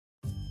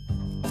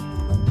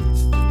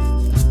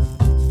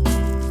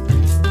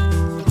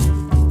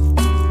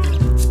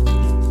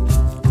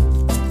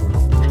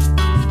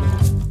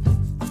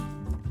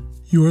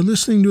You are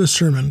listening to a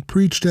sermon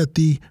preached at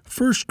the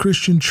First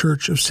Christian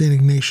Church of St.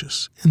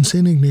 Ignatius in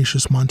St.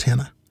 Ignatius,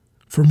 Montana.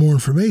 For more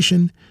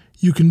information,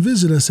 you can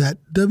visit us at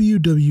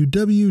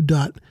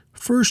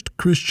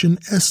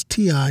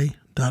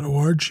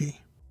www.firstchristiansti.org.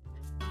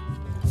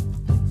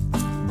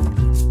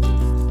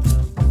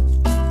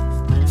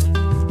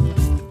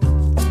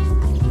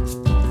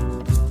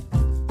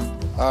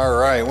 All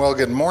right, well,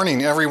 good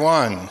morning,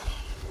 everyone.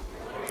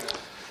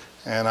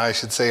 And I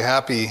should say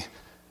happy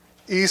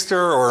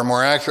Easter, or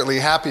more accurately,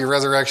 happy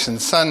Resurrection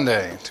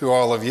Sunday to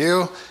all of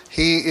you.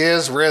 He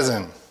is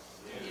risen.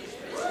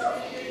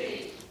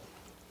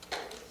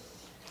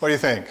 What do you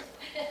think?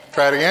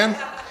 Try it again.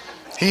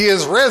 He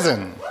is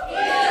risen.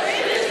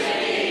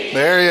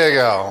 There you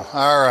go.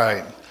 All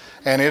right.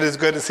 And it is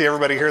good to see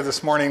everybody here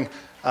this morning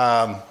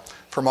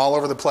from all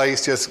over the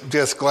place.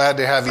 Just glad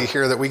to have you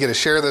here, that we get to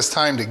share this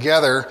time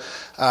together.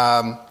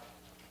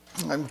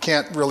 I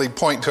can't really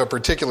point to a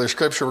particular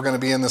scripture we're going to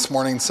be in this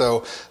morning,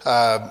 so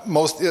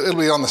it'll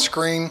be on the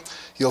screen.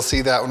 You'll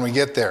see that when we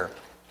get there.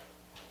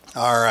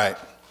 All right.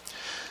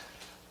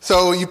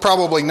 So you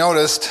probably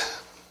noticed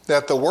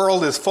that the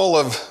world is full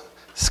of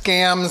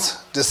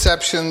scams,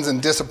 deceptions,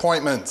 and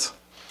disappointments.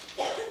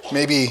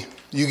 Maybe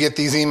you get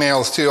these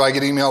emails too. I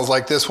get emails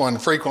like this one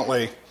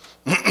frequently.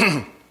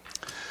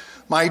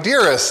 My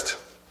dearest,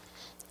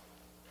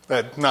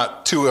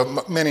 not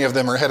too many of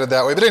them are headed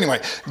that way. But anyway,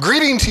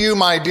 greeting to you,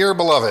 my dear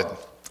beloved.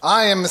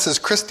 I am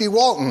Mrs. Christy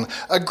Walton,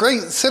 a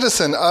great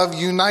citizen of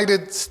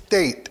United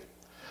States.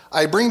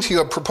 I bring to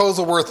you a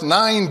proposal worth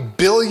 $9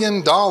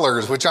 billion,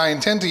 which I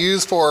intend to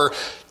use for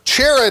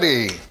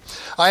charity.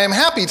 I am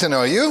happy to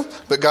know you,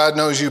 but God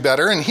knows you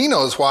better, and He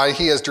knows why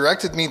He has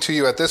directed me to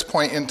you at this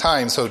point in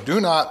time, so do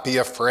not be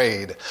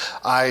afraid.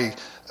 I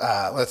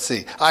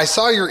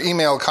saw your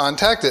email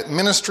contact at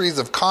Ministries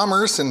of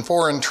Commerce and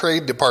Foreign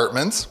Trade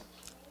Departments.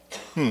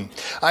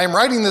 I am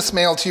writing this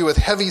mail to you with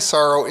heavy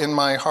sorrow in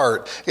my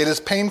heart. It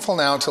is painful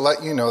now to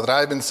let you know that I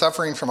have been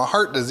suffering from a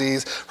heart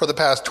disease for the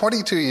past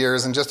 22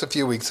 years, and just a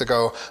few weeks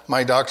ago,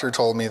 my doctor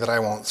told me that I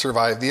won't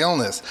survive the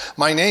illness.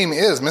 My name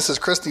is Mrs.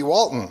 Christy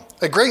Walton,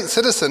 a great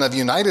citizen of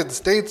United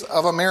States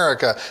of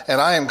America, and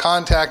I am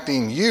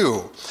contacting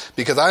you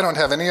because I don't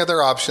have any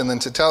other option than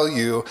to tell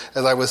you,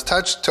 as I was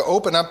touched to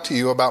open up to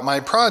you about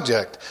my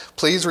project.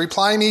 Please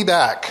reply me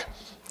back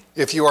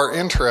if you are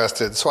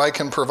interested, so I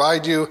can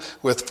provide you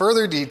with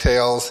further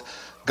details.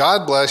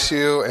 God bless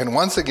you. And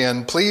once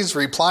again, please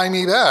reply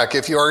me back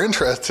if you are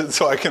interested,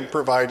 so I can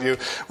provide you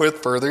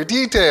with further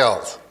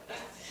details.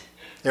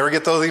 You ever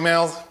get those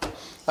emails?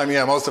 I mean,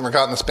 yeah, most of them are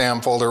caught in the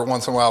spam folder.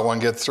 Once in a while, one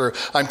gets through.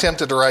 I'm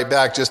tempted to write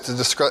back just to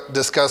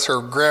discuss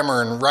her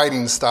grammar and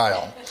writing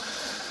style.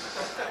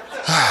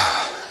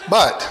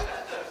 But,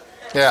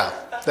 yeah,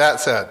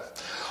 that said,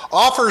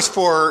 offers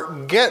for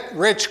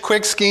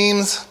get-rich-quick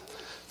schemes,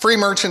 free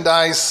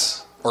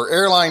merchandise, or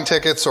airline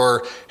tickets,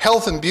 or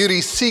health and beauty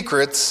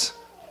secrets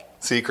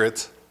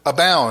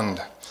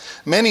abound.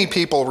 Many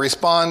people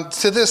respond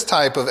to this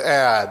type of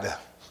ad.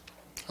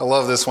 I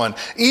love this one.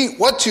 Eat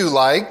what you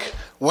like,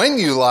 when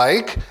you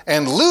like,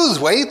 and lose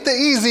weight the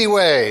easy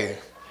way.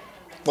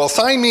 Well,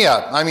 sign me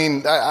up. I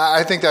mean,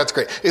 I think that's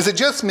great. Is it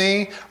just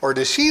me, or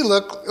does she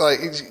look like,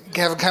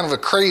 have kind of a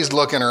crazed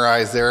look in her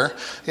eyes there?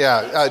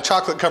 Yeah,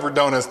 chocolate-covered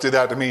donuts do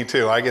that to me,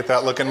 too. I get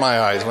that look in my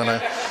eyes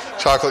when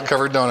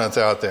chocolate-covered donuts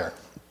out there.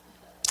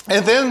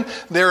 And then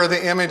there are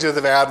the images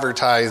of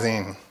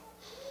advertising.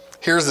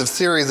 Here's a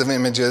series of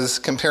images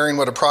comparing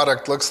what a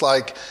product looks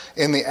like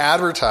in the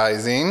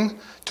advertising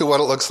to what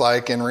it looks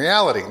like in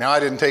reality. Now, I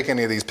didn't take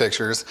any of these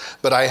pictures,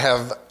 but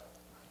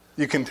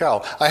you can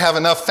tell, I have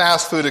enough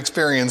fast food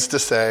experience to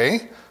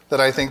say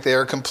that I think they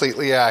are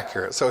completely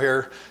accurate. So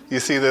here you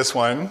see this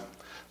one.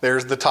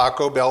 There's the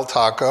Taco Bell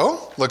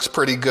taco. Looks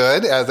pretty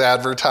good as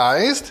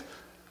advertised.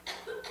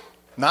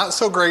 Not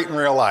so great in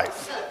real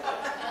life.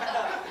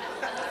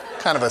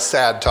 Kind of a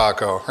sad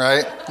taco,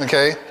 right?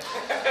 Okay.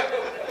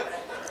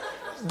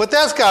 But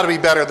that's got to be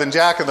better than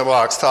Jack in the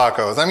Box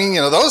tacos. I mean,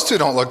 those two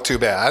don't look too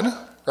bad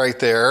right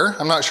there.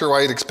 I'm not sure why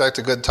you'd expect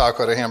a good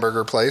taco at a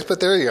hamburger place, but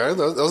there you go.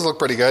 Those look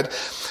pretty good.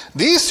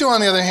 These two, on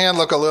the other hand,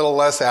 look a little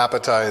less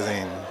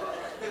appetizing.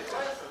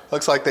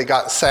 Looks like they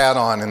got sat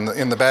on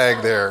in the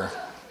bag there.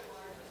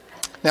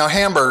 Now,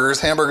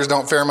 hamburgers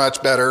don't fare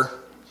much better.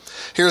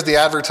 Here's the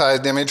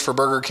advertised image for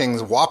Burger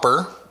King's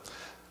Whopper.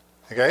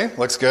 Okay,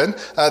 looks good.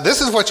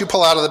 This is what you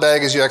pull out of the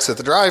bag as you exit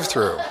the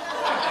drive-thru.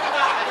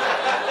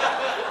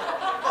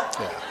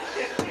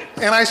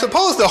 And I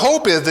suppose the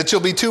hope is that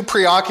you'll be too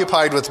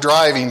preoccupied with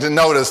driving to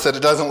notice that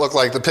it doesn't look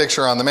like the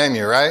picture on the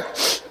menu, right?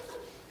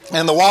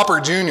 And the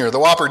Whopper Jr.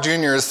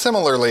 is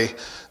similarly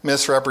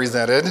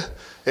misrepresented.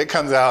 It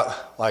comes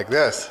out like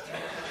this.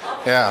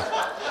 Yeah.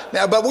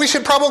 Now, but we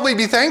should probably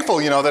be thankful,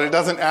 that it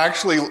doesn't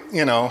actually,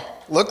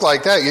 look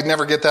like that. You'd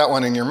never get that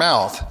one in your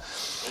mouth.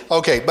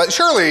 Okay, but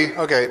surely,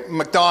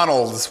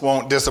 McDonald's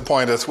won't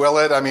disappoint us, will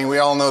it? I mean, we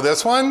all know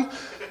this one.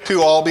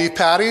 2 all-beef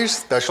patties,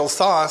 special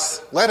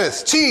sauce,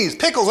 lettuce, cheese,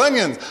 pickles,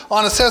 onions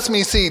on a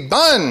sesame seed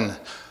bun,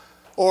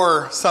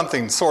 or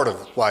something sort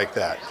of like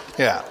that.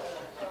 Yeah.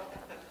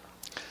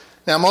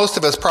 Now, most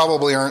of us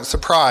probably aren't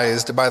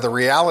surprised by the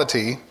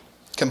reality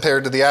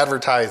compared to the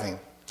advertising.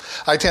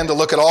 I tend to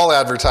look at all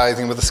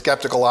advertising with a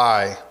skeptical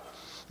eye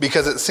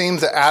because it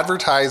seems that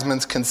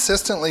advertisements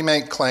consistently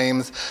make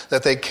claims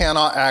that they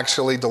cannot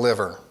actually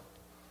deliver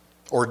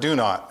or do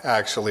not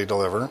actually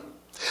deliver.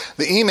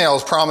 The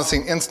emails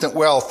promising instant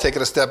wealth take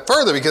it a step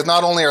further because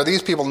not only are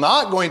these people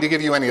not going to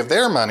give you any of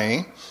their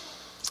money,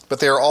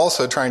 but they are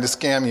also trying to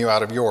scam you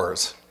out of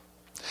yours.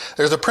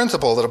 There's a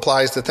principle that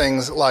applies to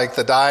things like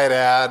the diet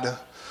ad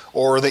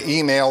or the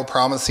email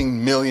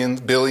promising millions,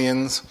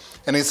 billions,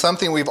 and it's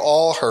something we've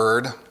all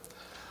heard.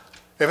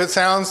 If it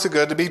sounds too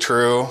good to be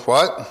true,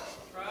 what?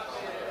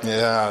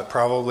 Yeah, it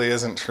probably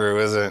isn't true,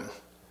 is it?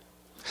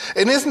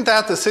 And isn't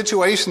that the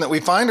situation that we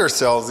find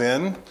ourselves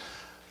in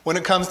when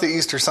it comes to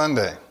Easter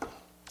Sunday?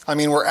 I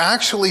mean, we're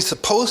actually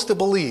supposed to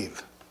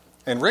believe,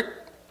 and Rick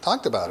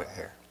talked about it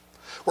here.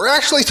 We're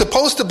actually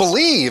supposed to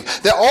believe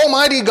that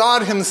Almighty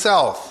God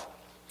himself,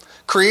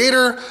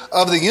 creator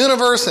of the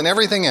universe and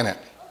everything in it,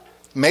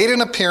 made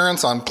an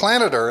appearance on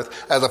planet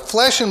Earth as a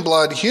flesh and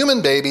blood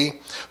human baby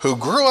who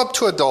grew up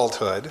to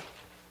adulthood,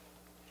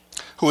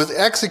 who was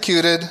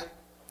executed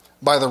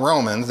by the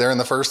Romans there in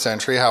the first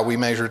century, how we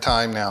measure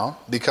time now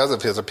because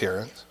of his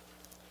appearance.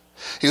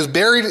 He was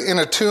buried in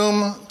a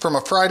tomb from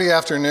a Friday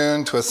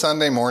afternoon to a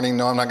Sunday morning.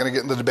 No, I'm not going to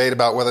get into the debate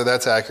about whether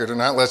that's accurate or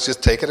not. Let's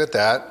just take it at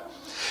that.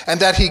 And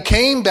that he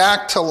came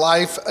back to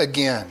life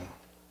again.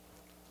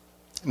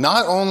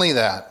 Not only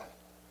that,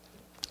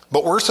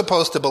 but we're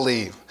supposed to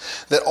believe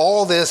that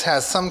all this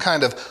has some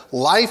kind of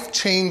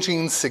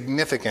life-changing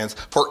significance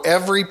for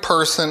every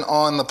person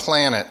on the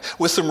planet,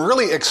 with some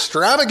really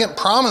extravagant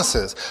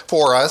promises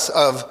for us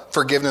of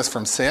forgiveness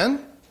from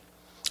sin,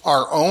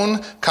 our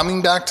own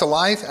coming back to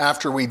life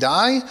after we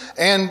die,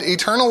 and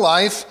eternal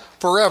life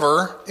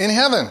forever in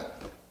heaven.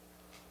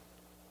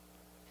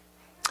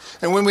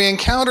 And when we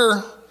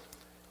encounter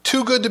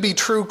too good to be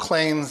true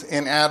claims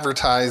in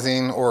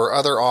advertising or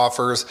other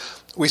offers,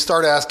 we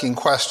start asking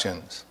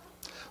questions.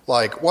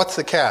 Like, what's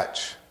the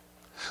catch?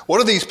 What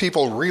do these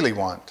people really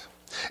want?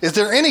 Is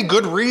there any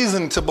good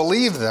reason to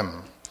believe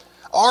them?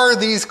 Are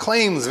these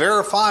claims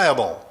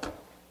verifiable?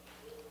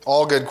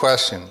 All good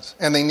questions,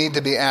 and they need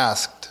to be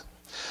asked.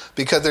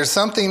 Because there's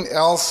something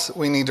else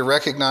we need to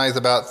recognize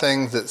about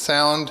things that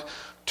sound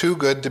too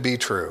good to be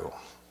true.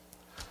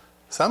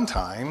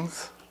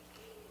 Sometimes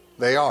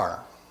they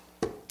are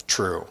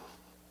true.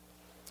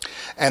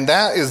 And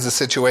that is the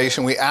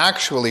situation we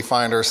actually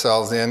find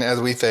ourselves in as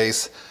we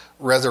face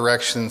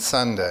Resurrection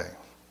Sunday.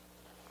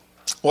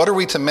 What are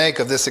we to make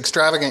of this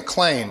extravagant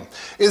claim?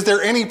 Is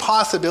there any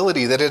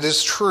possibility that it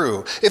is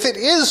true? If it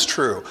is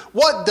true,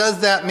 what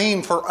does that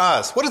mean for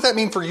us? What does that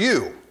mean for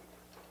you?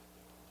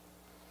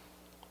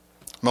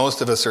 Most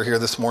of us are here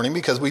this morning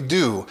because we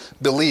do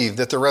believe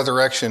that the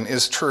resurrection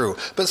is true,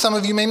 but some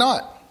of you may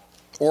not,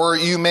 or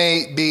you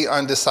may be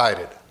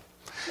undecided.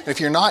 If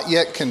you're not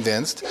yet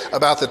convinced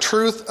about the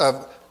truth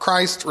of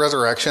Christ's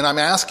resurrection, I'm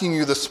asking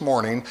you this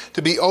morning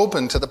to be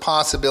open to the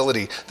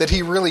possibility that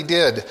he really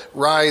did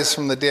rise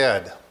from the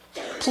dead.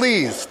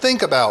 Please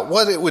think about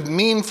what it would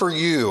mean for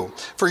you,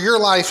 for your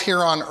life here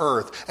on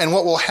earth, and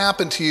what will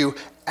happen to you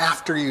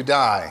after you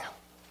die.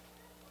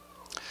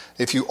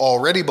 If you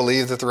already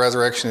believe that the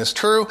resurrection is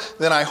true,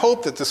 then I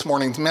hope that this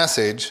morning's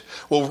message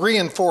will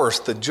reinforce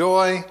the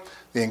joy,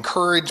 the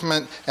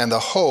encouragement, and the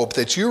hope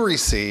that you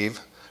receive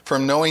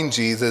from knowing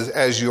Jesus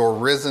as your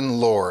risen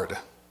Lord.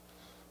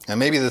 And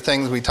maybe the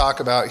things we talk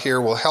about here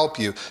will help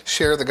you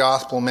share the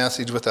gospel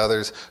message with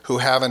others who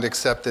haven't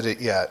accepted it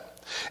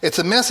yet. It's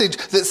a message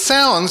that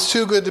sounds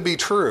too good to be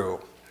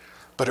true,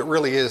 but it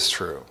really is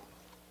true.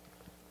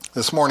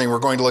 This morning we're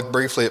going to look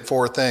briefly at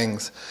 4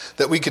 things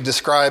that we could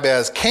describe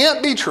as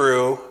can't be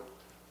true,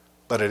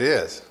 but it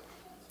is.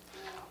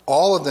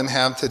 All of them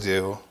have to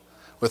do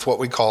with what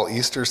we call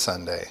Easter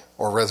Sunday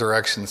or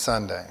Resurrection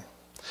Sunday.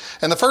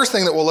 And the first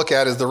thing that we'll look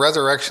at is the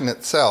resurrection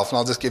itself. And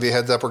I'll just give you a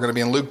heads up, we're going to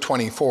be in Luke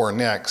 24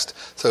 next.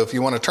 So if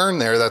you want to turn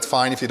there, that's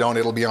fine. If you don't,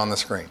 it'll be on the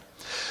screen.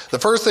 The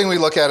first thing we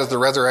look at is the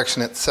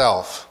resurrection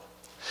itself.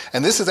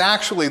 And this is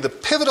actually the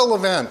pivotal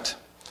event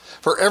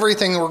for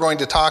everything we're going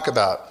to talk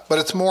about. But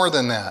it's more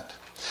than that.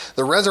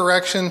 The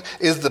resurrection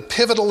is the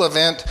pivotal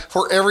event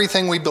for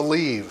everything we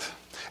believe.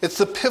 It's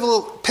the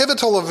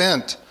pivotal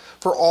event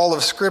for all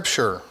of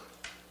Scripture.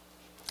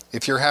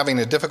 If you're having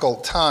a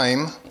difficult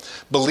time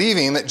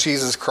believing that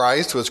Jesus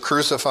Christ was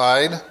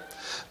crucified,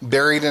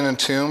 buried in a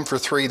tomb for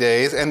 3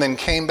 days, and then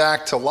came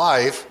back to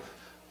life,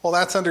 well,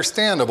 that's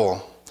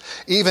understandable.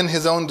 Even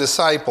his own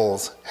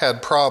disciples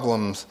had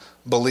problems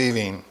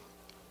believing.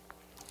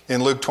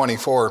 In Luke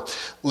 24,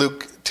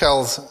 Luke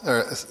tells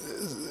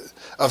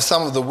of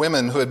some of the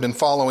women who had been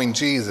following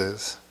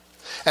Jesus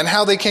and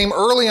how they came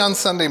early on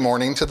Sunday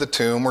morning to the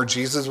tomb where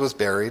Jesus was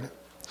buried.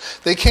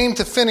 They came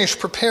to finish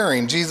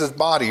preparing Jesus'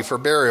 body for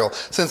burial,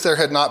 since there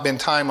had not been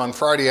time on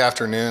Friday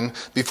afternoon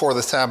before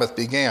the Sabbath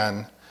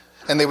began,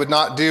 and they would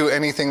not do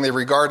anything they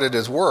regarded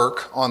as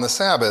work on the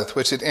Sabbath,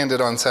 which had ended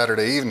on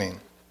Saturday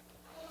evening.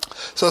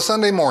 So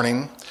Sunday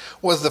morning,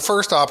 was the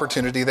first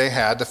opportunity they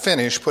had to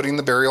finish putting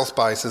the burial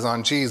spices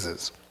on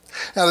Jesus.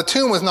 Now, the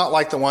tomb was not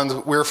like the ones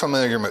we're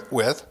familiar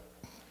with.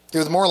 It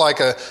was more like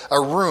a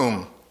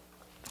room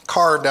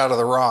carved out of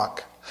the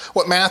rock.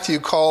 What Matthew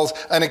calls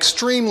an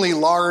extremely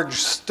large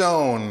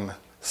stone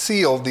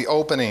sealed the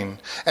opening.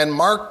 And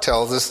Mark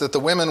tells us that the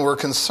women were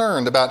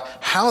concerned about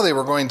how they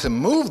were going to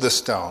move the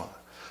stone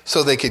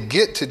so they could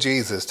get to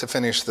Jesus to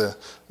finish the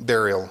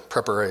burial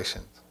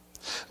preparations.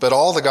 But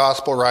all the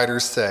gospel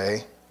writers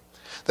say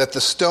that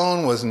the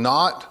stone was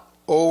not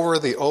over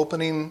the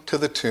opening to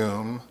the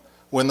tomb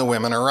when the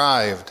women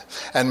arrived.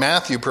 And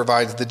Matthew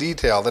provides the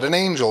detail that an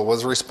angel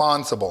was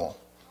responsible.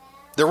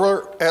 There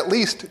were at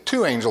least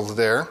 2 angels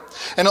there,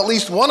 and at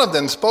least one of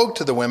them spoke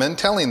to the women,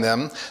 telling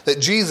them that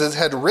Jesus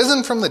had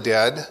risen from the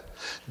dead,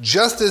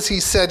 just as he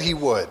said he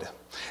would.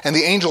 And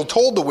the angel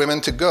told the women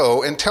to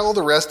go and tell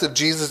the rest of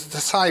Jesus'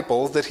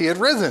 disciples that he had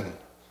risen.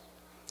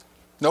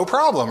 No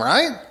problem,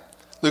 right?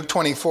 Luke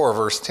 24,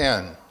 verse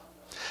 10.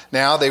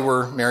 Now they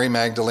were Mary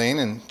Magdalene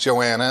and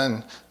Joanna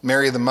and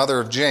Mary the mother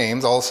of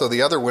James, also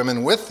the other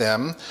women with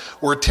them,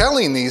 were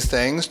telling these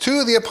things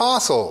to the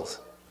apostles.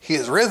 He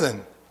is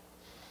risen.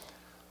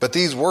 But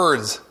these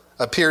words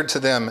appeared to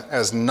them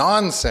as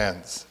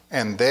nonsense,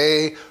 and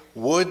they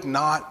would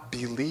not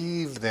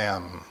believe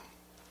them.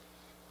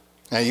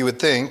 Now you would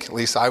think, at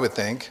least I would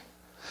think,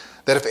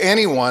 that if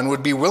anyone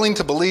would be willing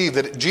to believe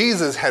that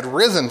Jesus had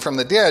risen from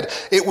the dead,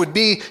 it would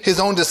be his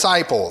own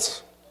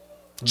disciples.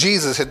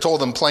 Jesus had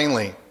told them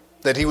plainly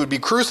that he would be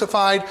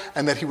crucified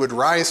and that he would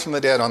rise from the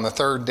dead on the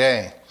 3rd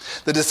day.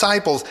 The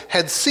disciples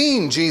had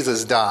seen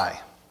Jesus die.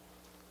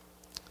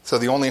 So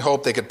the only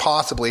hope they could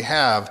possibly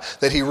have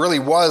that he really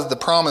was the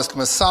promised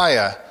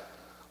Messiah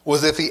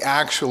was if he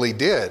actually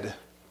did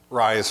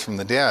rise from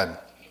the dead.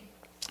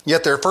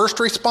 Yet their first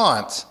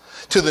response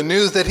to the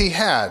news that he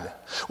had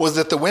was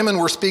that the women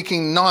were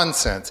speaking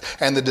nonsense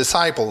and the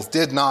disciples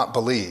did not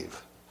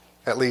believe,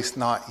 at least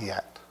not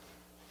yet.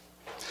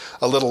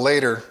 A little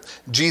later,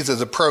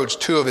 Jesus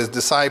approached 2 of his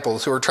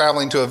disciples who were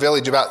traveling to a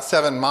village about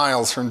 7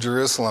 miles from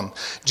Jerusalem.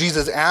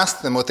 Jesus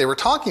asked them what they were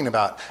talking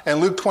about. And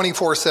Luke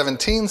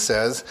 24:17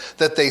 says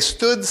that they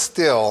stood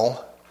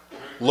still,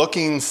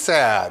 looking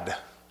sad.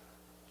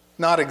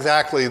 Not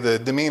exactly the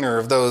demeanor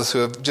of those who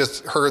have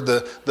just heard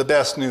the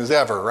best news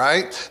ever,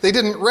 right? They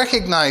didn't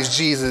recognize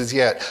Jesus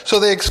yet. So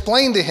they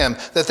explained to him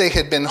that they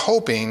had been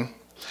hoping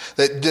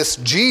that this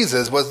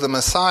Jesus was the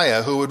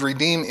Messiah who would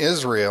redeem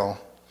Israel,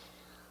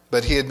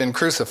 but he had been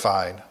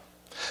crucified.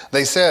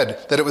 They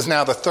said that it was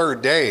now the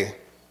 3rd day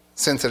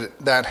since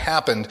that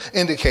happened,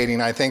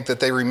 indicating, I think, that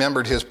they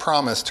remembered his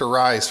promise to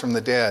rise from the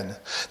dead.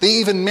 They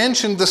even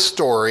mentioned the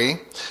story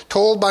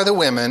told by the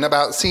women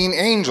about seeing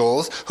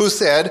angels who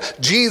said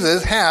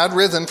Jesus had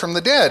risen from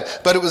the dead.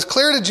 But it was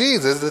clear to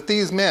Jesus that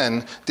these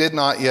men did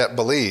not yet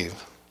believe.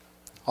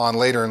 On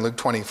later in Luke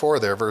 24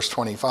 there, verse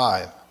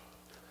 25.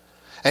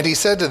 And he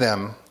said to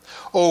them,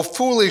 "O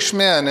foolish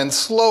men and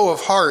slow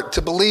of heart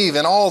to believe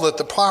in all that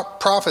the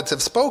prophets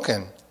have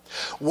spoken.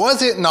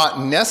 Was it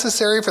not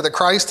necessary for the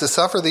Christ to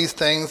suffer these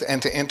things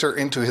and to enter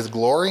into his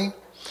glory?"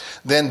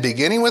 Then,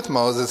 beginning with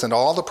Moses and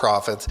all the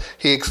prophets,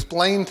 he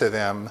explained to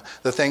them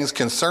the things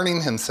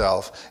concerning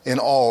himself in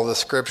all the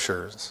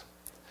scriptures.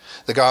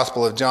 The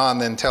Gospel of John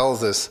then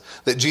tells us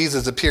that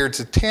Jesus appeared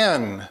to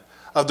 10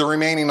 of the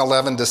remaining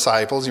 11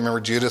 disciples. You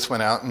remember Judas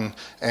went out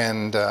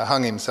and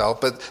hung himself,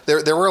 but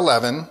there were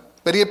 11.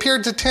 But he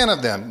appeared to 10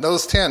 of them,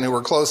 those 10 who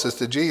were closest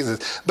to Jesus.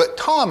 But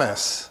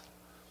Thomas,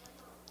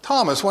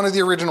 one of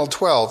the original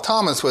 12,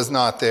 Thomas was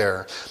not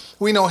there.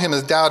 We know him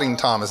as Doubting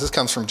Thomas. This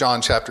comes from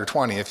John chapter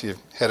 20, if you've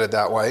headed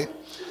that way.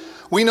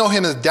 We know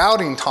him as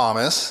Doubting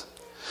Thomas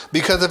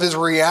because of his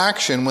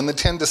reaction when the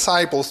 10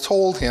 disciples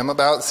told him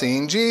about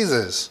seeing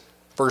Jesus.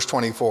 Verse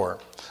 24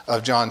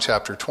 of John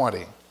chapter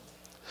 20.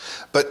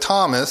 But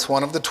Thomas,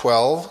 one of the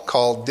 12,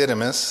 called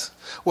Didymus,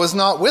 was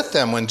not with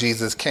them when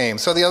Jesus came.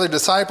 So the other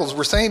disciples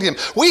were saying to him,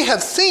 "We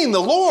have seen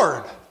the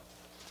Lord."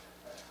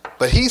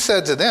 But he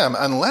said to them,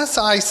 "Unless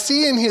I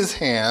see in his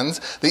hands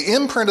the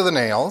imprint of the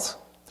nails,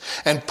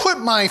 and put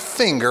my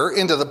finger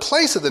into the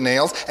place of the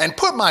nails, and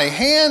put my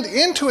hand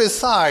into his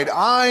side,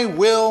 I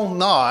will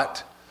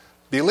not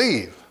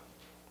believe."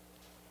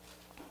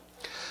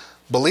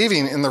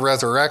 Believing in the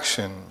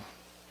resurrection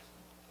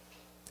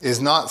is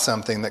not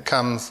something that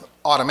comes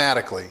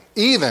automatically,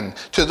 even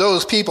to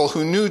those people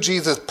who knew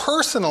Jesus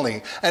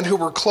personally and who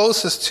were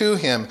closest to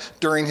him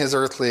during his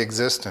earthly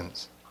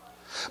existence.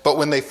 But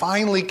when they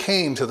finally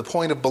came to the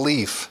point of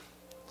belief,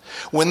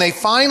 when they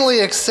finally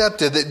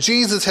accepted that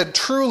Jesus had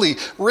truly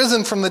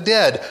risen from the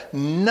dead,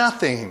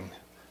 nothing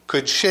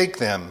could shake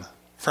them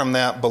from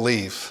that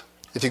belief.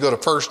 If you go to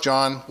 1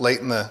 John, late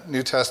in the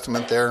New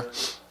Testament there,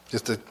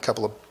 just a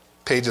couple of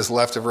pages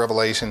left of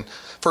Revelation,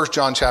 1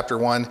 John chapter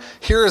 1,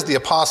 here is the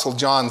Apostle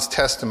John's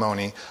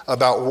testimony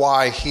about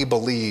why he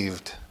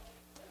believed.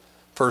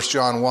 1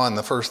 John 1,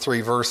 the first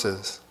 3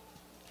 verses.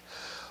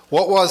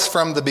 "What was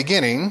from the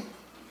beginning,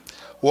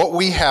 what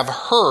we have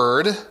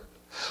heard,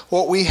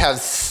 what we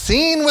have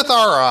seen with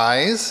our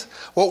eyes,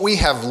 what we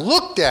have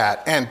looked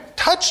at and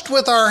touched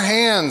with our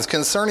hands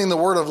concerning the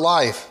word of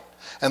life.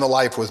 And the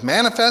life was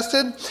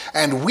manifested,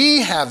 and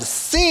we have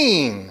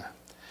seen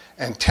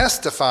and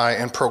testify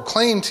and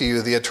proclaim to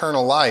you the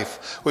eternal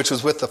life, which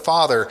was with the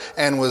Father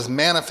and was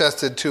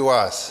manifested to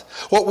us.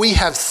 What we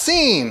have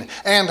seen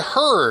and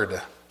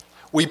heard,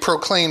 we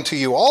proclaim to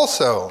you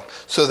also,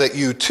 so that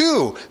you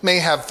too may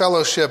have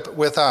fellowship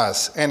with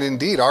us. And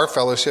indeed, our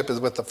fellowship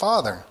is with the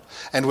Father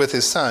and with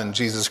his Son,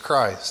 Jesus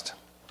Christ.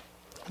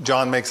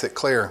 John makes it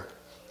clear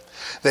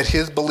that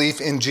his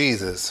belief in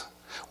Jesus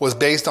was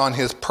based on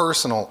his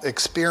personal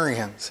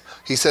experience.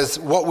 He says,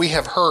 what we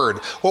have heard,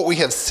 what we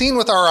have seen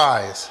with our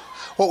eyes,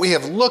 what we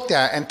have looked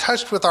at and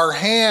touched with our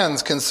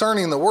hands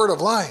concerning the word of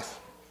life.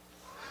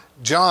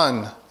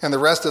 John and the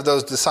rest of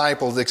those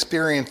disciples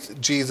experienced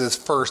Jesus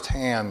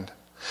firsthand.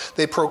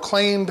 They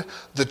proclaimed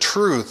the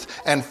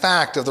truth and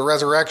fact of the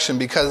resurrection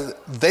because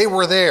they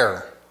were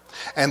there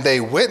and they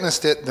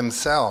witnessed it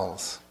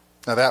themselves.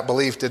 Now that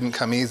belief didn't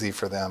come easy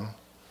for them.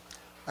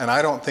 And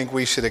I don't think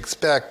we should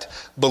expect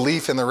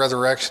belief in the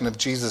resurrection of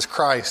Jesus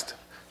Christ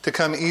to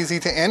come easy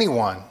to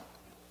anyone.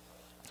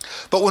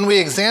 But when we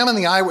examine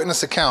the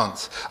eyewitness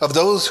accounts of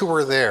those who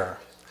were there,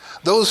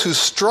 those who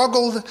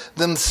struggled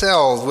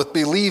themselves with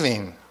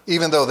believing,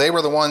 even though they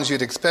were the ones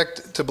you'd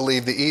expect to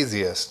believe the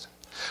easiest,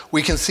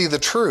 we can see the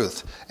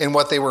truth in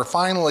what they were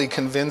finally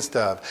convinced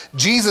of.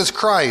 Jesus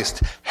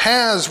Christ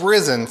has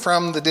risen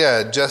from the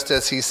dead just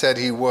as he said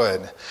he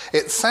would.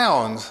 It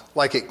sounds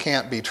like it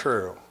can't be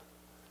true,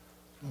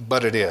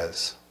 but it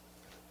is.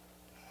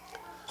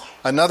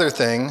 Another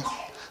thing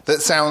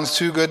that sounds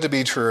too good to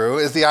be true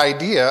is the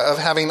idea of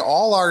having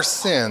all our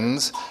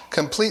sins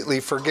completely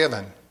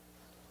forgiven.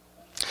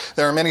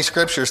 There are many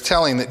scriptures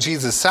telling that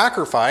Jesus'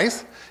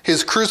 sacrifice,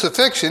 his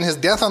crucifixion, his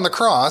death on the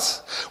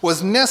cross,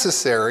 was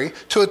necessary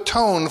to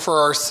atone for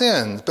our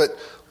sins. But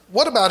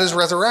what about his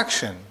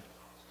resurrection?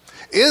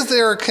 Is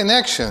there a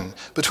connection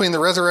between the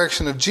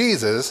resurrection of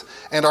Jesus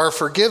and our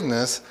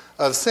forgiveness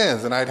of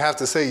sins? And I'd have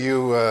to say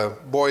you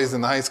boys in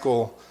the high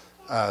school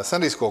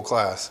Sunday school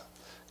class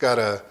got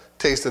a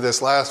taste of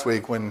this last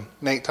week when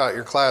Nate taught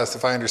your class.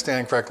 If I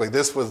understand correctly,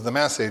 this was the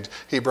message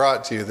he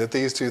brought to you, that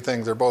these two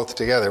things are both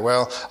together.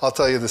 Well, I'll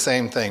tell you the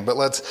same thing, but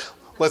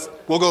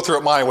we'll go through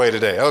it my way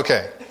today.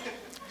 Okay.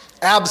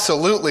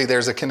 Absolutely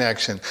there's a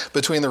connection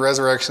between the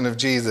resurrection of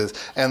Jesus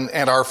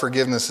and our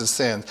forgiveness of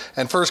sins.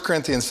 And 1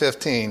 Corinthians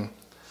 15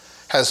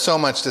 has so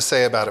much to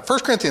say about it. 1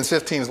 Corinthians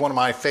 15 is one of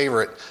my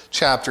favorite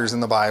chapters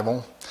in the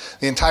Bible.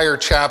 The entire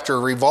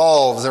chapter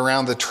revolves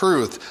around the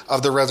truth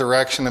of the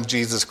resurrection of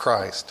Jesus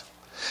Christ.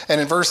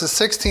 And in verses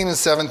 16 and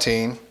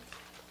 17,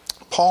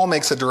 Paul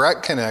makes a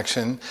direct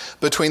connection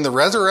between the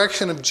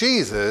resurrection of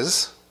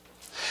Jesus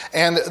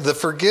and the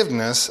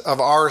forgiveness of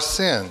our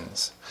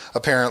sins.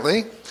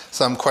 Apparently,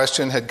 some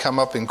question had come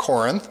up in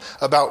Corinth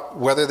about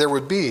whether there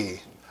would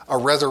be a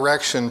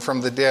resurrection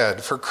from the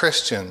dead for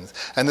Christians.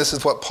 And this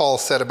is what Paul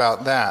said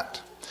about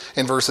that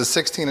in verses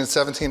 16 and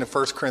 17 of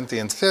 1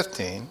 Corinthians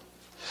 15.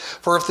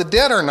 For if the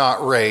dead are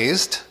not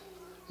raised,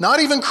 not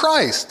even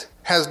Christ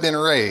has been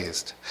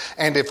raised.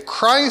 And if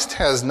Christ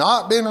has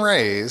not been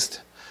raised,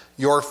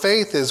 your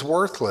faith is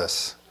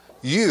worthless.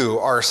 You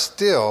are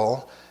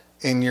still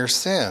in your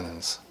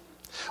sins.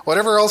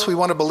 Whatever else we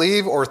want to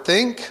believe or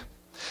think,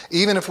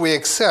 even if we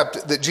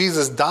accept that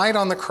Jesus died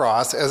on the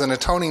cross as an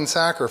atoning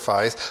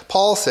sacrifice,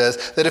 Paul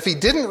says that if he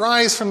didn't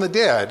rise from the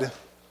dead,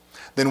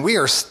 then we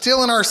are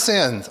still in our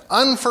sins,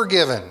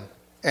 unforgiven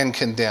and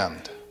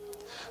condemned.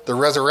 The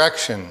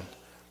resurrection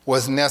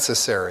was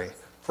necessary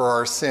for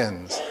our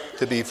sins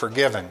to be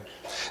forgiven.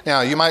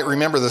 Now, you might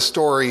remember the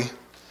story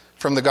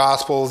from the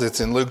Gospels. It's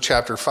in Luke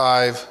chapter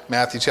 5,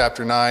 Matthew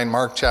chapter 9,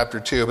 Mark chapter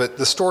 2. But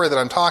the story that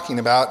I'm talking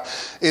about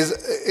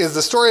is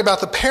the story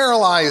about the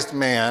paralyzed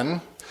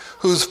man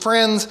whose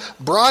friends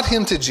brought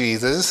him to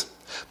Jesus,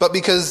 but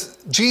because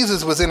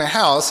Jesus was in a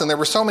house and there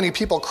were so many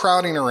people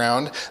crowding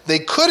around, they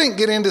couldn't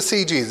get in to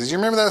see Jesus. You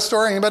remember that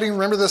story? Anybody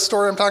remember this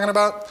story I'm talking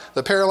about?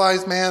 The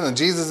paralyzed man and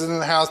Jesus is in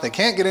the house. They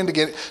can't get in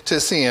to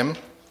see him.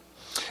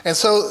 And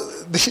so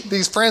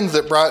these friends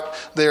that brought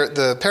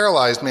the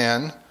paralyzed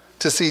man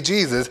to see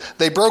Jesus,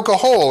 they broke a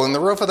hole in the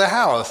roof of the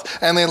house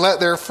and they let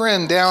their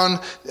friend down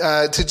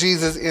to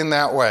Jesus in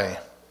that way.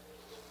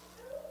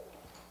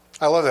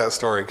 I love that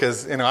story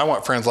because, I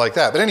want friends like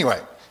that. But anyway,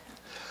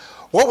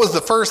 what was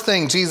the first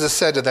thing Jesus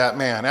said to that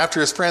man after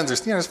his friends are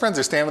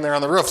standing there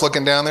on the roof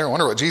looking down there? I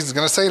wonder what Jesus is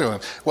going to say to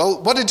him.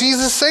 Well, what did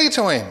Jesus say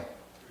to him?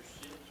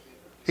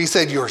 He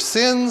said, your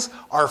sins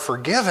are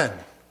forgiven.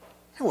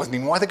 It wasn't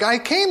even why the guy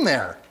came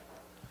there.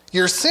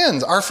 Your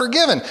sins are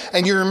forgiven.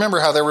 And you remember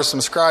how there were some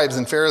scribes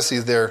and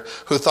Pharisees there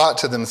who thought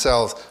to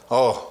themselves,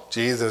 oh,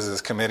 Jesus is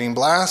committing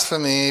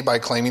blasphemy by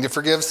claiming to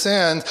forgive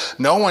sins.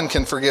 No one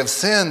can forgive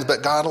sins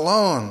but God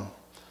alone.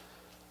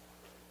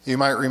 You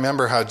might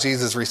remember how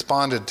Jesus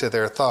responded to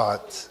their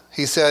thoughts.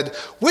 He said,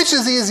 which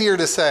is easier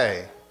to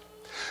say?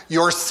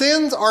 Your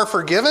sins are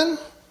forgiven?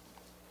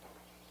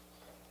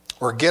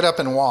 Or get up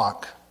and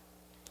walk?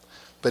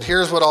 But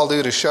here's what I'll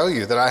do to show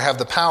you that I have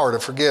the power to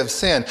forgive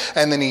sin.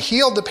 And then he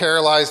healed the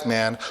paralyzed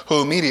man,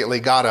 who immediately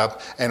got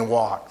up and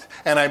walked.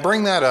 And I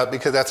bring that up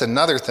because that's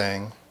another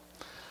thing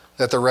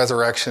that the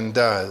resurrection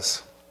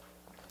does.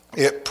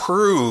 It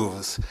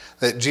proves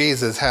that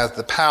Jesus has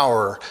the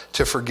power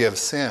to forgive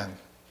sin.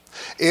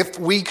 If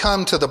we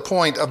come to the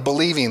point of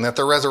believing that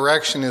the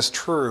resurrection is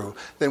true,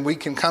 then we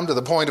can come to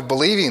the point of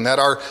believing that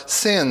our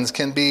sins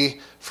can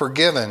be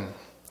forgiven.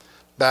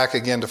 Back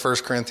again to 1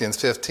 Corinthians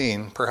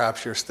 15.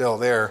 Perhaps you're still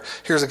there.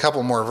 Here's a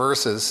couple more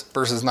verses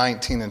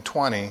 19 and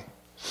 20.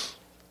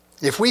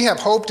 If we have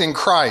hoped in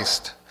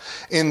Christ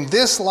in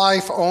this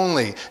life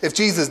only, if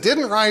Jesus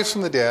didn't rise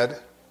from the dead,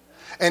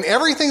 and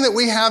everything that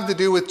we have to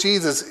do with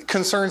Jesus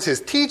concerns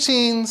his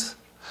teachings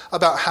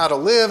about how to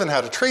live and how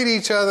to treat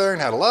each other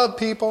and how to love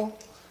people,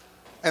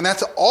 and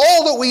that's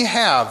all that we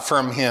have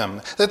from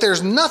him, that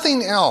there's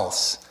nothing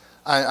else.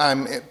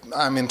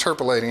 I'm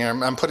interpolating,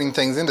 I'm putting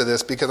things into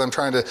this because I'm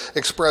trying to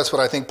express what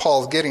I think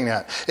Paul's getting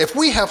at. If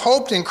we have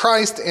hoped in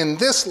Christ in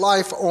this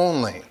life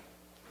only,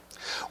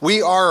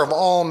 we are of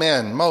all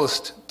men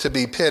most to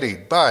be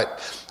pitied. But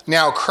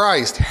now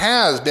Christ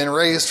has been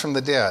raised from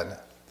the dead,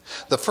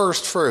 the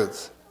first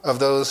fruits of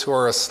those who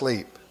are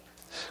asleep.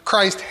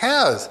 Christ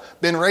has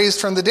been raised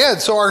from the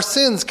dead, so our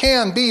sins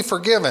can be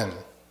forgiven.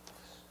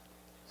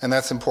 And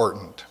that's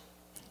important,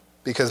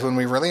 because when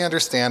we really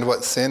understand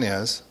what sin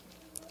is,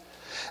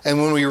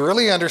 and when we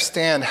really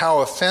understand how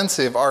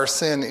offensive our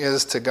sin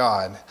is to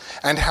God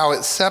and how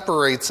it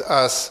separates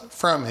us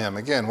from him,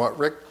 again, what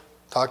Rick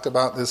talked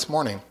about this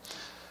morning,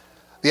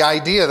 the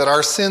idea that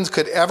our sins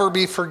could ever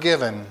be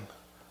forgiven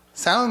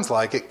sounds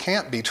like it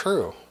can't be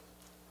true.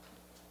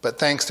 But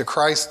thanks to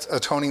Christ's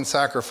atoning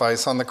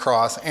sacrifice on the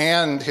cross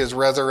and his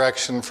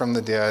resurrection from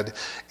the dead,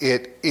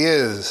 it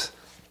is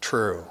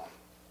true.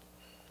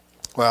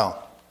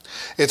 Well,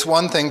 it's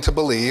one thing to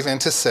believe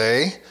and to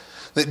say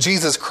that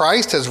Jesus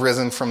Christ has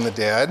risen from the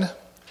dead,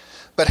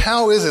 but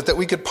how is it that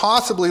we could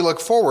possibly look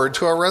forward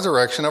to a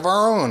resurrection of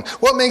our own?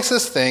 What makes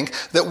us think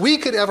that we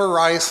could ever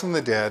rise from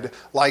the dead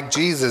like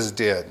Jesus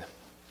did?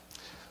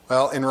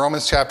 Well, in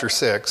Romans chapter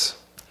 6,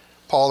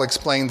 Paul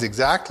explains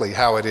exactly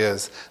how it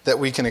is that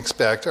we can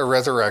expect a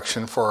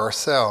resurrection for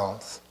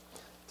ourselves.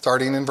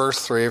 Starting in verse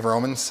 3 of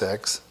Romans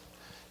 6,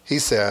 he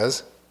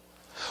says,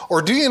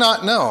 "Or do you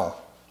not know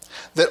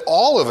that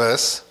all of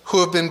us who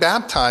have been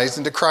baptized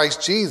into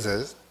Christ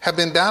Jesus have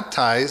been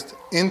baptized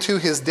into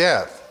his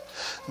death?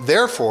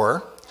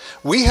 Therefore,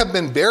 we have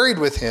been buried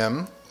with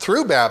him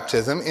through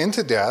baptism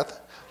into death,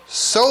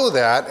 so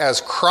that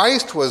as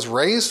Christ was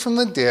raised from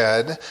the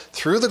dead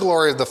through the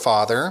glory of the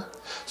Father,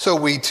 so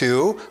we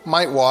too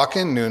might walk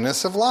in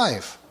newness of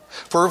life.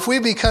 For if we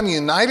become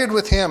united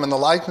with him in the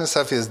likeness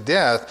of his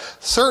death,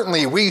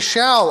 certainly we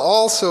shall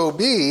also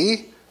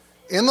be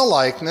in the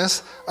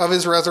likeness of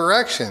his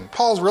resurrection."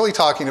 Paul's really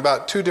talking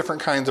about two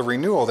different kinds of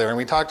renewal there, and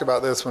we talked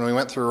about this when we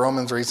went through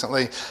Romans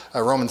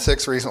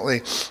 6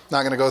 recently.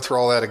 Not going to go through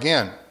all that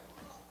again.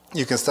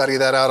 You can study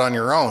that out on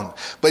your own.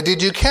 But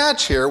did you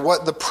catch here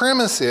what the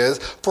premise is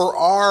for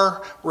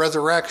our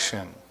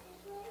resurrection?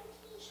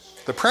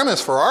 The premise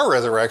for our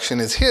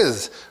resurrection is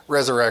his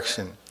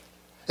resurrection.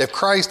 If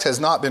Christ has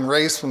not been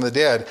raised from the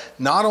dead,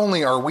 not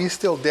only are we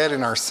still dead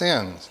in our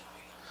sins,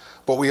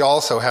 but we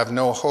also have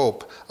no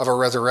hope of a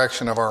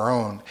resurrection of our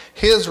own.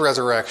 His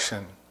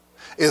resurrection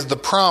is the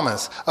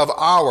promise of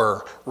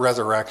our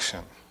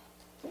resurrection.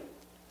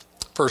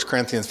 1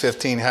 Corinthians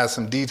 15 has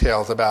some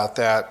details about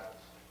that,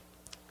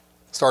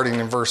 starting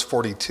in verse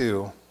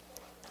 42.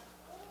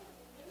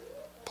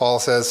 Paul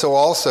says, "So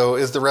also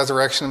is the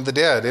resurrection of the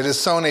dead. It is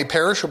sown a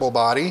perishable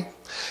body.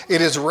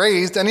 It is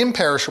raised an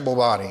imperishable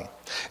body.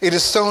 It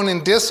is sown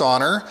in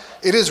dishonor.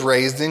 It is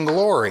raised in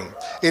glory.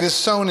 It is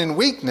sown in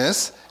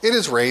weakness. It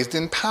is raised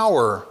in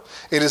power.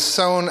 It is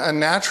sown a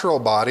natural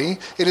body.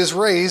 It is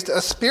raised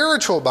a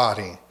spiritual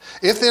body.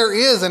 If there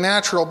is a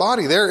natural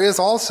body, there is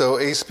also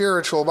a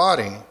spiritual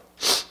body."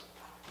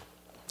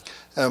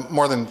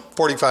 More than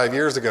 45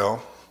 years ago,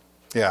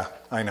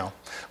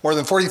 more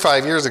than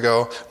 45 years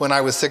ago, when I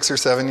was 6 or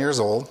 7 years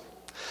old,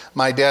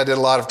 my dad did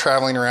a lot of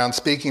traveling around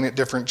speaking at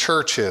different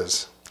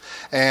churches.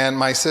 And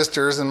my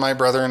sisters and my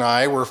brother and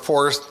I were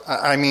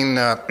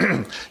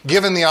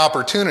given the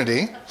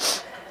opportunity.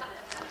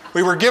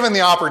 We were given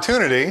the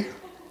opportunity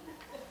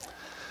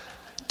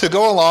to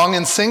go along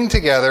and sing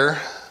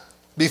together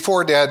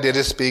before Dad did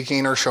his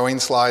speaking or showing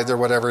slides or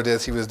whatever it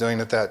is he was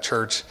doing at that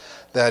church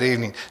that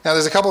evening. Now,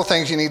 there's a couple of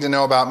things you need to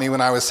know about me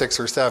when I was 6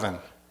 or 7.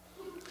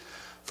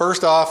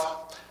 First off,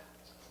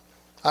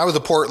 I was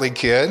a portly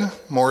kid,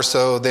 more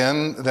so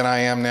then than I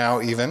am now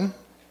even.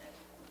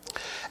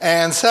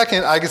 And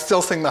second, I could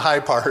still sing the high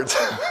parts.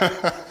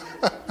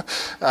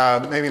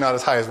 Maybe not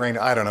as high as Rain,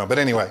 I don't know. But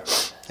anyway,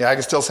 I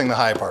could still sing the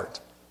high parts.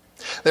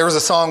 There was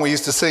a song we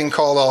used to sing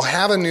called "I'll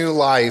Have a New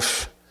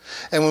Life."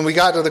 And when we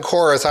got to the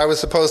chorus, I was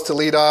supposed to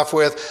lead off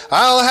with,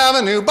 "I'll have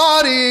a new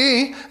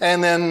body."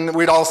 And then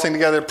we'd all sing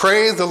together,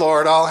 "Praise the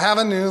Lord, I'll have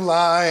a new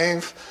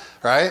life."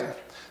 Right?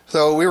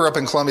 So we were up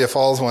in Columbia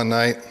Falls one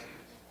night,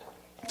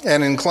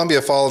 And in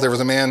Columbia Falls, there was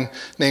a man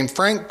named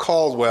Frank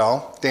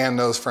Caldwell. Dan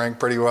knows Frank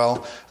pretty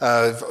well.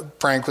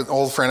 Frank was an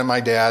old friend of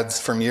my dad's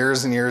from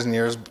years and years and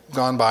years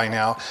gone by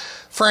now.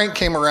 Frank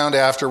came around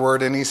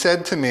afterward, and he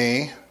said to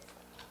me,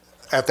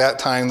 at that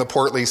time, the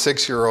portly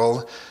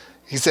 6-year-old,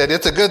 he said,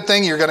 "It's a good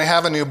thing you're going to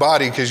have a new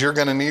body because you're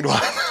going to need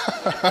one."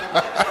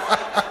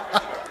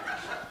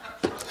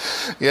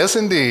 Yes,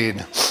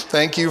 indeed.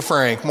 Thank you,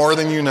 Frank. More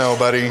than you know,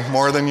 buddy.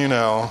 More than you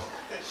know.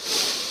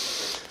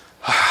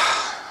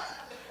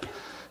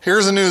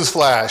 Here's a news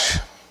flash.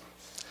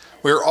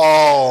 We're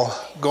all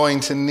going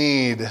to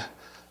need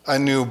a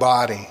new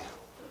body.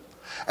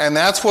 And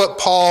that's what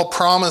Paul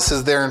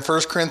promises there in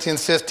 1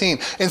 Corinthians 15.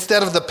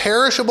 Instead of the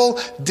perishable,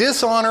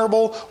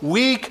 dishonorable,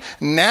 weak,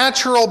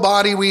 natural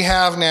body we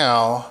have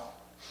now,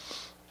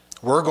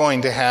 we're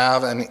going to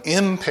have an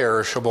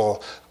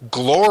imperishable,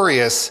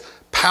 glorious,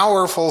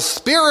 powerful,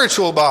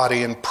 spiritual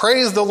body. And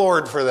praise the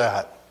Lord for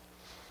that.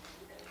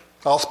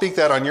 I'll speak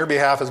that on your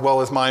behalf as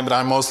well as mine, but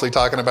I'm mostly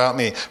talking about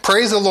me.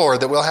 Praise the Lord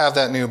that we'll have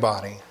that new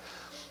body.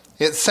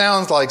 It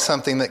sounds like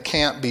something that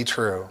can't be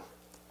true,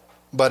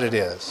 but it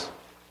is.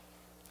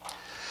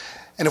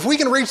 And if we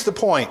can reach the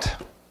point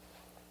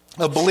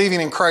of believing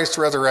in Christ's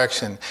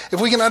resurrection,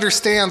 if we can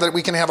understand that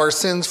we can have our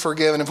sins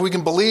forgiven, if we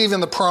can believe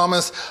in the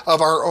promise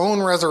of our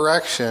own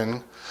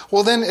resurrection,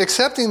 well then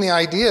accepting the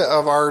idea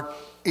of our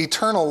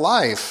eternal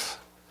life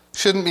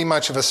shouldn't be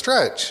much of a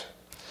stretch.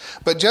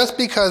 But just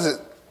because it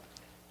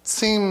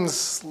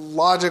seems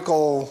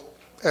logical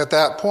at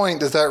that point,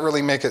 does that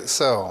really make it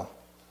so?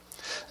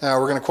 Now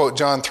we're going to quote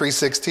John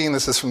 3:16.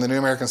 This is from the New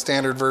American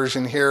Standard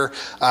Version here.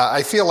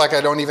 I feel like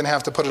I don't even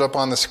have to put it up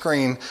on the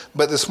screen,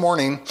 but this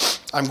morning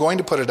I'm going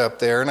to put it up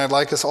there, and I'd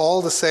like us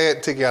all to say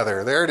it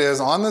together. There it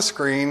is on the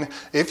screen.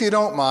 If you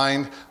don't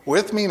mind,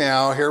 with me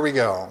now, here we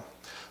go.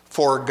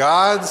 For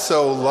God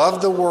so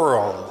loved the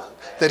world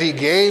that he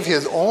gave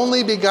his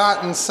only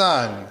begotten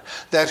Son,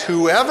 that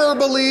whoever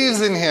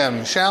believes in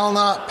him shall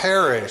not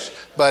perish,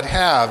 but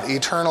have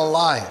eternal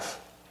life.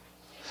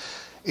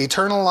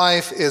 Eternal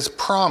life is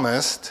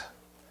promised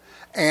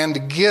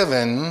and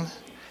given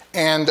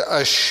and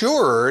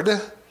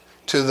assured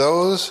to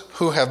those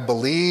who have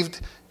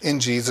believed in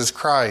Jesus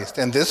Christ.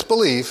 And this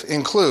belief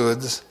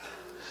includes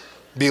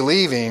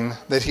believing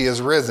that he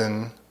is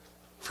risen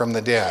from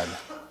the dead.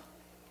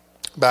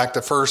 Back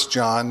to 1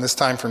 John, this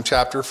time from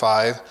chapter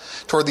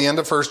 5. Toward the end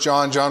of 1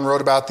 John, John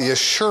wrote about the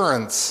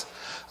assurance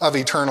of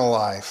eternal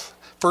life.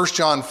 1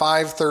 John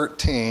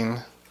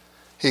 5:13,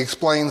 he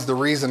explains the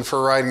reason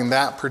for writing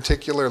that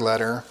particular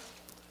letter,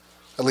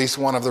 at least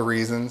one of the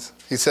reasons.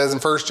 He says in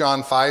 1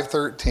 John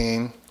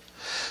 5:13,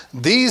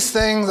 "These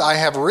things I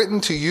have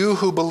written to you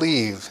who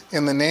believe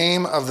in the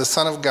name of the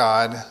Son of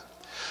God,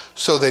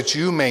 so that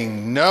you may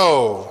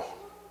know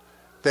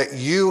that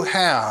you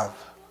have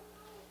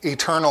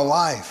eternal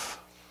life."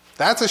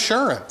 That's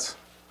assurance.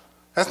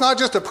 That's not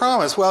just a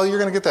promise. Well, you're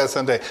going to get that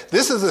someday.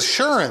 This is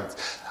assurance.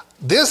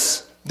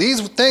 These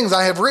things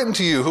I have written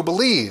to you who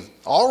believe,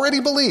 already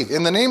believe,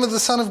 in the name of the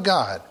Son of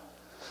God,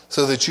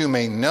 so that you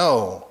may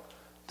know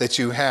that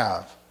you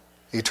have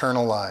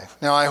eternal life.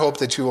 Now, I hope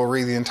that you will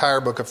read the entire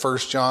book of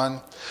 1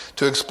 John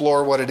to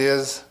explore what it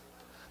is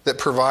that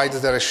provides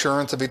that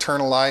assurance of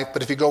eternal life.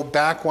 But if you go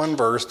back one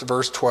verse to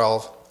verse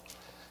 12,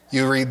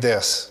 you read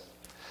this.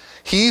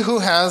 He who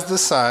has the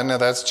Son, now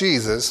that's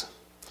Jesus,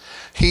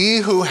 he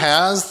who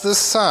has the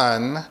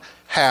Son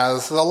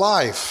has the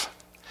life.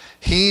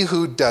 He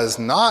who does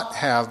not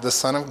have the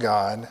Son of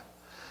God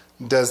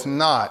does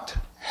not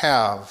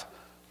have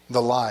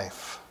the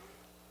life.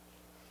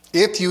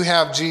 If you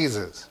have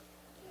Jesus,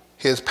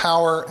 his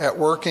power at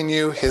work in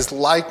you, his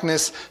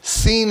likeness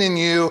seen in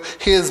you,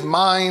 his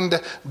mind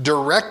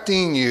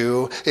directing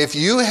you, if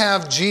you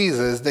have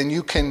Jesus, then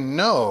you can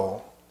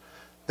know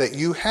that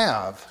you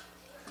have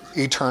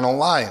eternal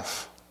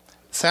life.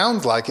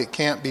 Sounds like it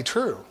can't be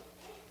true,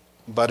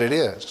 but it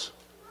is.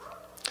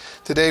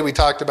 Today we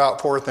talked about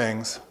 4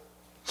 things.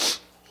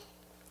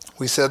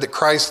 We said that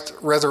Christ's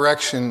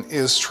resurrection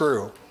is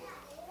true.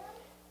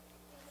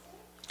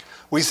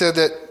 We said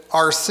that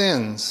our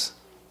sins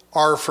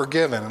are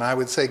forgiven, and I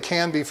would say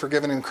can be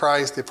forgiven in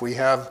Christ if we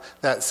have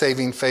that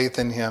saving faith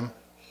in him.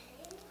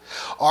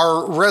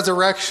 Our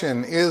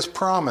resurrection is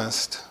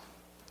promised,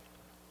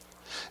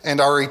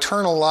 and our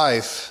eternal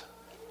life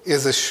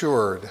is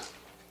assured.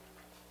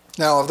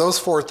 Now, of those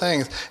 4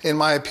 things, in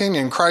my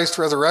opinion, Christ's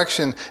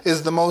resurrection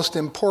is the most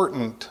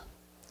important.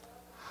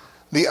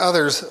 The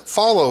others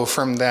follow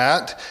from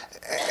that.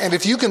 And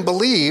if you can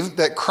believe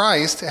that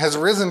Christ has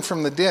risen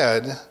from the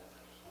dead,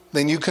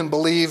 then you can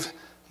believe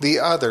the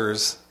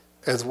others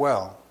as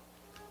well.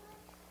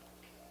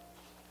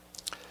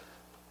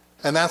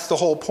 And that's the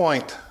whole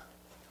point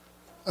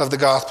of the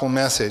gospel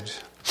message.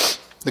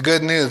 The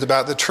good news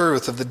about the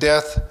truth of the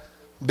death,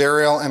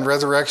 burial, and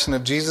resurrection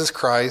of Jesus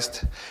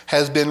Christ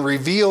has been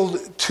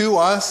revealed to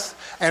us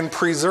and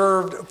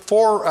preserved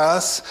for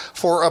us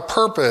for a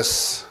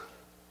purpose.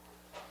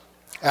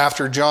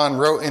 After John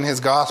wrote in his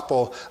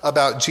gospel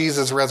about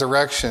Jesus'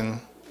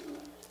 resurrection,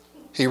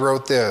 he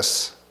wrote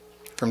this,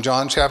 from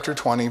John chapter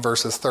 20,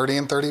 verses 30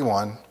 and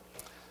 31.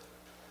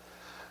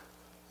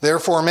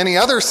 Therefore, many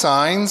other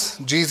signs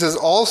Jesus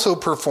also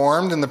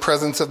performed in the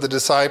presence of the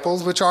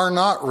disciples, which are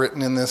not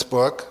written in this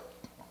book.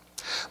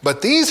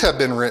 But these have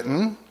been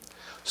written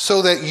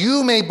so that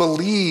you may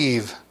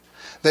believe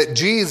that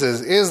Jesus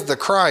is the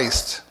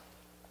Christ,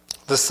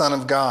 the Son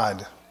of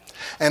God,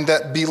 and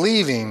that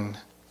believing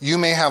you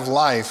may have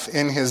life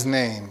in his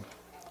name.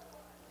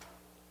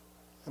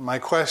 And my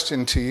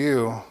question to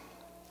you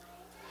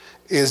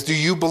is, do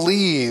you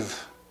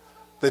believe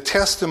the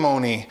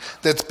testimony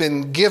that's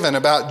been given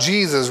about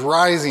Jesus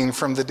rising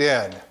from the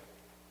dead?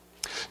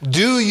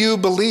 Do you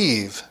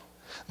believe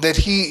that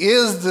he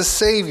is the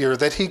Savior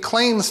that he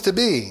claims to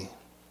be?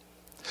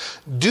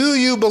 Do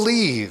you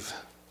believe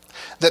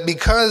that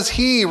because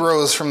he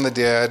rose from the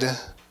dead,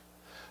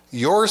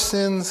 your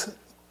sins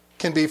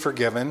can be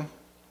forgiven?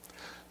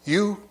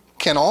 You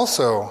can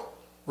also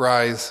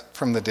rise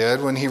from the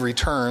dead when he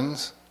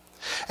returns,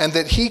 and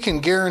that he can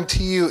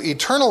guarantee you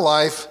eternal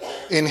life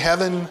in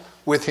heaven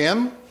with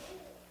him?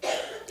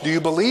 Do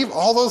you believe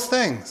all those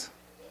things?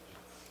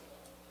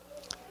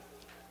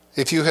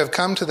 If you have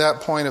come to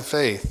that point of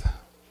faith,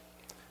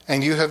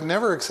 and you have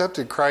never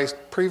accepted Christ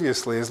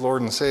previously as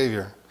Lord and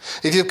Savior,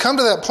 if you've come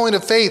to that point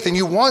of faith and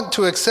you want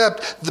to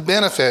accept the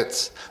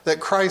benefits that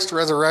Christ's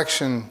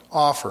resurrection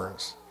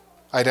offers,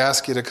 I'd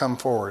ask you to come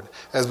forward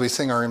as we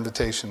sing our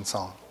invitation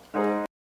song.